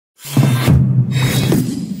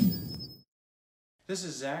This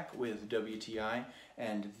is Zach with WTI,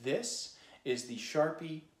 and this is the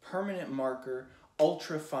Sharpie Permanent Marker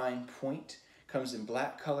Ultra Fine Point. Comes in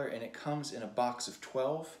black color and it comes in a box of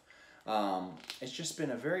 12. It's just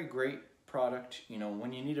been a very great product. You know,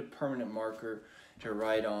 when you need a permanent marker to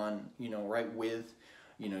write on, write with,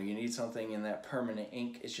 you need something in that permanent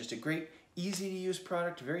ink. It's just a great, easy to use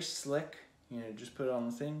product, very slick. Just put it on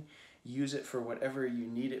the thing, use it for whatever you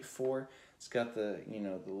need it for. It's got the, the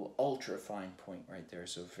little ultra fine point right there.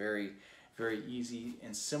 So very, very easy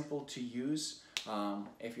and simple to use.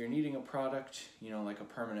 If you're needing a product, like a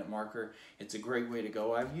permanent marker, it's a great way to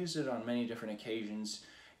go. I've used it on many different occasions,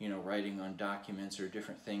 writing on documents or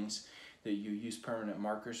different things that you use permanent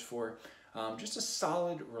markers for. Just a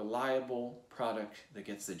solid, reliable product that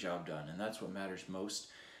gets the job done, and that's what matters most.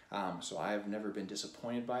 So I have never been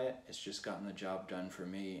disappointed by it. It's just gotten the job done for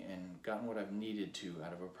me and gotten what I've needed to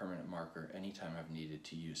out of a permanent marker anytime I've needed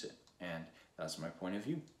to use it. And that's my point of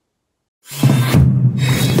view.